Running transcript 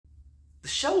the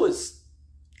show is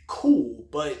cool,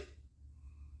 but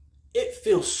it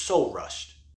feels so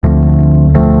rushed.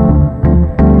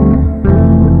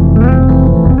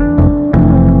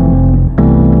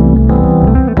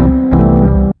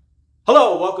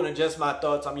 Hello, welcome to Just My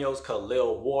Thoughts. I'm your host,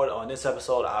 Khaleel Ward. On this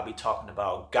episode, I'll be talking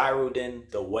about Garouden,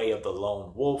 The Way of the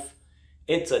Lone Wolf.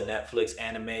 It's a Netflix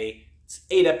anime. It's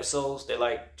 8 episodes. They're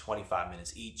like 25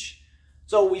 minutes each.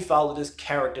 So we follow this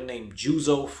character named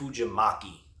Juzo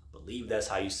Fujimaki. I believe that's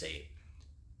how you say it.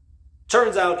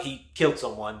 Turns out he killed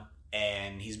someone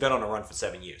and he's been on the run for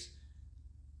 7 years.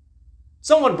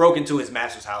 Someone broke into his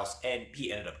master's house and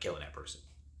he ended up killing that person.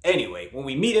 Anyway, when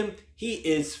we meet him, he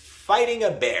is fighting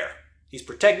a bear. He's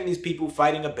protecting these people,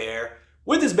 fighting a bear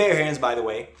with his bare hands, by the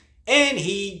way, and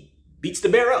he beats the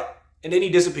bear up and then he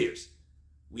disappears.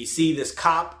 We see this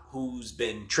cop who's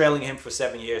been trailing him for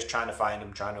 7 years, trying to find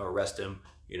him, trying to arrest him,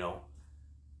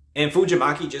 And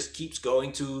Fujimaki just keeps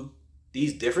going to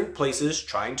these different places,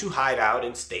 trying to hide out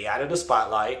and stay out of the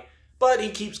spotlight. But he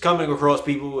keeps coming across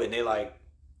people and they're like,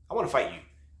 I want to fight you.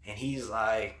 And he's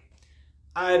like,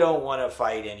 I don't want to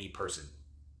fight any person.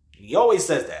 He always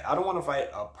says that. I don't want to fight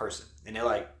a person. And they're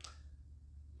like,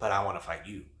 but I want to fight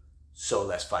you. So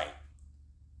let's fight.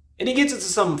 And he gets into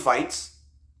some fights.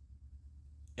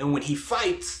 And when he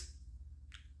fights,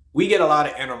 we get a lot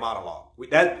of inner monologue.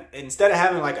 Instead of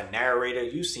having like a narrator,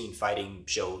 you've seen fighting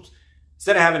shows.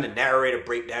 Instead of having a narrator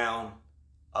break down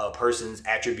a person's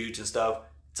attributes and stuff,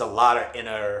 it's a lot of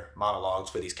inner monologues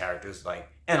for these characters, like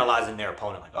analyzing their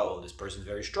opponent. Like, oh, this person's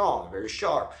very strong, very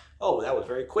sharp. Oh, that was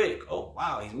very quick. Oh,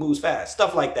 wow, he moves fast.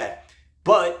 Stuff like that.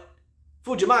 But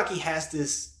Fujimaki has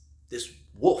this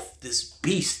wolf, this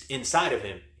beast inside of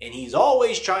him, and he's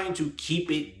always trying to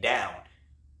keep it down.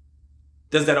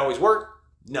 Does that always work?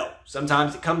 No.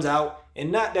 Sometimes it comes out,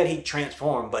 and not that he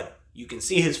transformed, but you can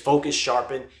see his focus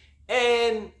sharpen,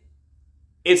 and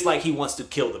it's like he wants to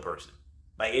kill the person.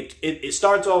 Like it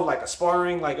starts off like a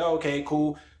sparring, like, oh, okay,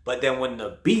 cool. But then when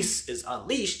the beast is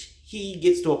unleashed, he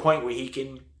gets to a point where he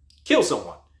can kill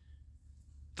someone.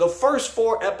 The first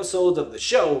 4 episodes of the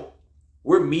show,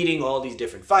 we're meeting all these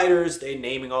different fighters. They're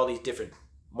naming all these different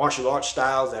martial arts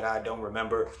styles that I don't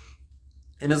remember.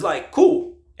 And it's like,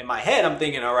 cool. In my head, I'm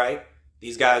thinking, all right,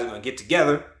 these guys are going to get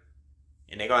together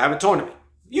and they're going to have a tournament.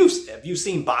 Have you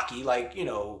seen Baki? Like,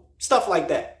 stuff like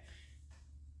that.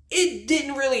 It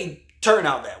didn't really turn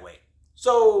out that way.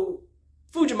 So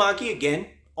Fujimaki, again,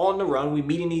 on the run, we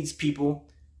meeting these people.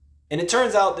 And it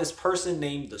turns out this person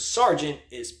named the Sergeant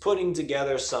is putting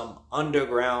together some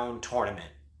underground tournament.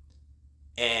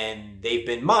 And they've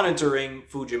been monitoring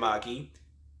Fujimaki.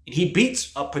 And he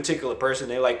beats a particular person.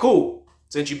 They're like, cool,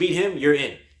 since you beat him, you're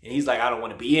in. And he's like, I don't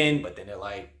want to be in. But then they're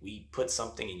like, we put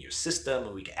something in your system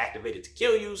and we can activate it to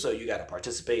kill you. So you got to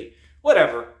participate.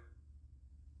 Whatever.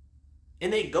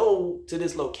 And they go to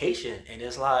this location and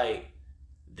it's like,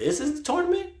 this is the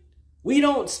tournament? We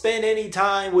don't spend any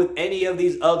time with any of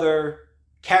these other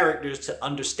characters to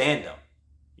understand them.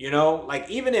 Like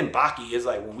even in Baki, it's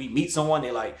like when we meet someone,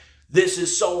 they're like, this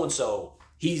is so-and-so.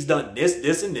 He's done this,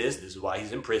 this, and this. This is why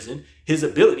he's in prison. His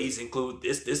abilities include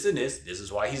this, this, and this. This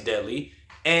is why he's deadly.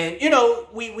 And,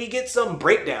 we get some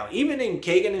breakdown. Even in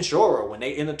Kagan and Shora, when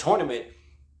they in the tournament,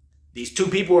 these 2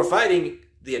 people are fighting.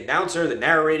 The announcer, the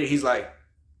narrator, he's like,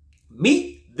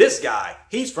 meet this guy.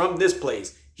 He's from this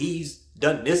place. He's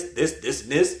done this, this, this,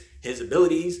 and this. His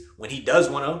abilities, when he does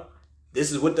one of them,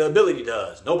 this is what the ability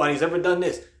does. Nobody's ever done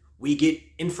this. We get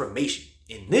information.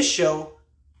 In this show,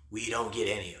 we don't get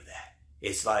any of that.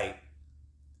 It's like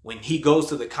when he goes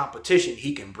to the competition,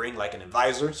 he can bring like an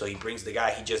advisor. So he brings the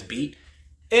guy he just beat.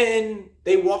 And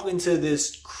they walk into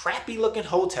this crappy looking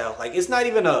hotel. Like it's not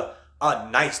even a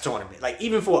nice tournament. Like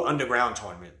even for an underground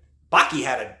tournament. Baki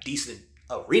had a decent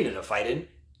arena to fight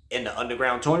in the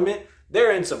underground tournament.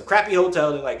 They're in some crappy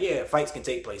hotel. They're like, yeah, fights can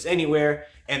take place anywhere.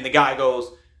 And the guy goes,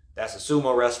 that's a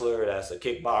sumo wrestler. That's a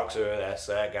kickboxer. That's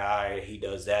that guy. He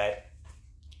does that.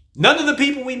 None of the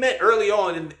people we met early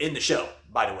on in the show,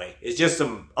 by the way. It's just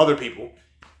some other people.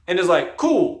 And it's like,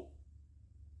 cool.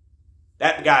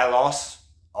 That guy lost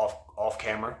off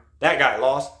camera. That guy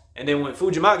lost. And then when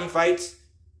Fujimaki fights,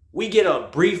 we get a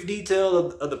brief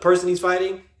detail of the person he's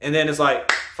fighting. And then it's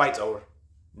like, fight's over.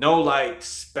 No like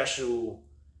special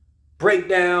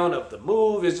breakdown of the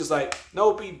move. It's just like,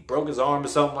 nope, he broke his arm or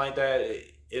something like that.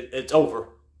 It's over.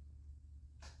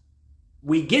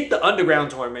 We get the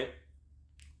underground tournament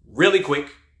really quick.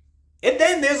 And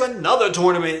then there's another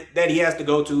tournament that he has to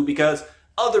go to because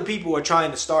other people are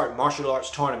trying to start martial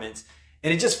arts tournaments.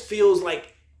 And it just feels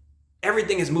like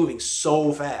everything is moving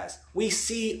so fast. We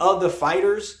see other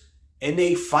fighters and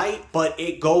they fight, but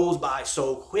it goes by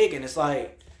so quick. And it's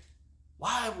like,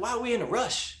 why are we in a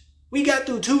rush? We got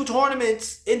through 2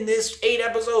 tournaments in this 8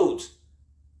 episodes.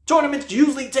 Tournaments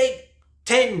usually take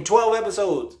 10, 12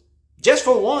 episodes just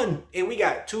for one. And we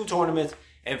got 2 tournaments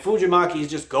and Fujimaki is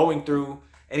just going through,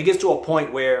 and it gets to a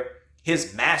point where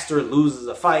his master loses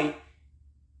a fight.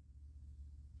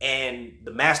 And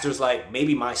the master's like,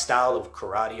 maybe my style of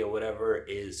karate or whatever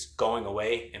is going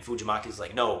away. And Fujimaki's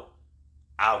like, no,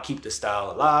 I'll keep the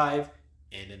style alive.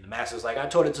 And then the master's like, I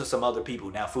taught it to some other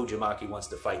people. Now Fujimaki wants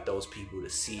to fight those people to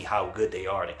see how good they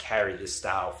are to carry this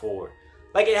style forward.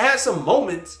 Like, it has some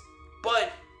moments,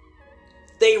 but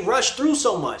they rush through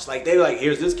so much. Like, they're like,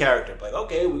 here's this character. Like,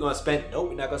 okay, we're going to spend, nope,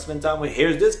 we're not going to spend time with,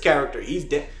 here's this character. He's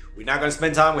dead. We're not going to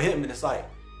spend time with him. And it's like,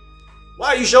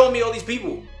 why are you showing me all these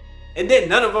people? And then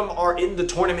none of them are in the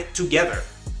tournament together.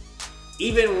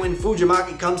 Even when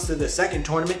Fujimaki comes to the second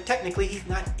tournament, technically he's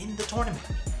not in the tournament.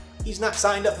 He's not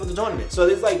signed up for the tournament. So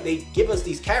it's like they give us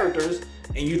these characters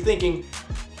and you're thinking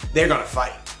they're gonna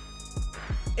fight.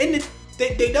 And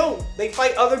they don't. They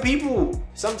fight other people,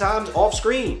 sometimes off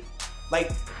screen.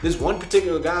 Like this one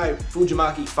particular guy,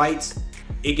 Fujimaki fights,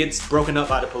 it gets broken up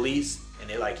by the police and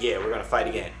they're like, yeah, we're gonna fight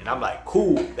again. And I'm like,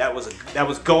 cool, that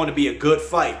was going to be a good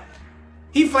fight.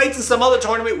 He fights in some other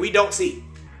tournament we don't see.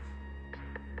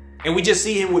 And we just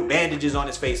see him with bandages on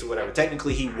his face or whatever.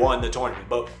 Technically, he won the tournament,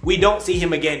 but we don't see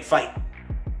him again fight.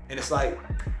 And it's like,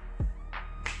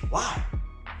 wow.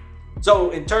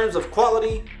 So in terms of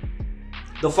quality,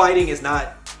 the fighting is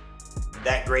not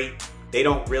that great. They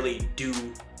don't really do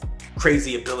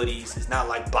crazy abilities. It's not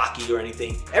like Baki or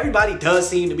anything. Everybody does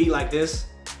seem to be like this.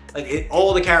 Like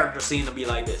all the characters seem to be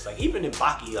like this. Like even in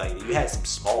Baki, like you had some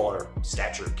smaller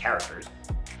stature characters,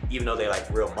 even though they're like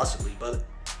real muscly. But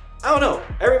I don't know.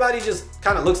 Everybody just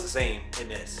kind of looks the same in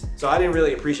this, so I didn't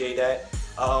really appreciate that.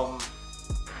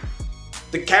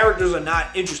 The characters are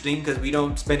not interesting because we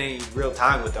don't spend any real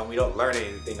time with them. We don't learn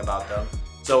anything about them.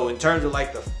 So in terms of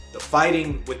like the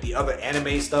fighting with the other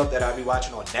anime stuff that I'll be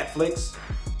watching on Netflix,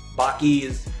 Baki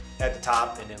is at the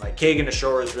top, and then like Keigen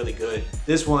Ashura is really good.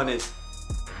 This one is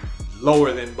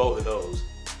lower than both of those,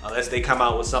 unless they come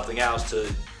out with something else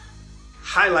to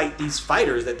highlight these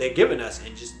fighters that they're giving us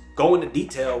and just go into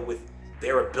detail with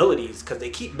their abilities, because they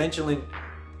keep mentioning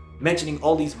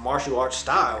all these martial arts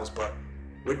styles, but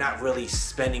we're not really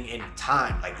spending any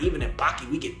time. Like even in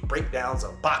Baki, we get breakdowns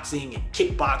of boxing and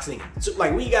kickboxing. So,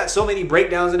 like we got so many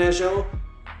breakdowns in that show.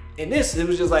 In this, it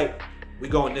was just like we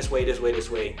going this way, this way,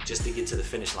 this way, just to get to the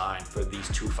finish line for these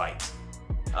 2 fights.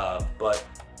 But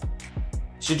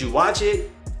should you watch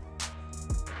it?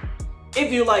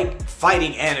 If you like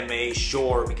fighting anime,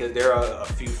 sure, because there are a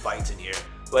few fights in here,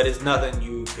 but it's nothing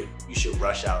you should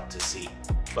rush out to see.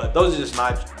 But those are just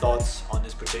my thoughts on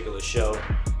this particular show.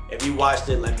 If you watched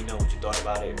it, let me know what you thought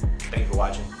about it. Thanks for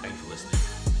watching. Thanks for listening.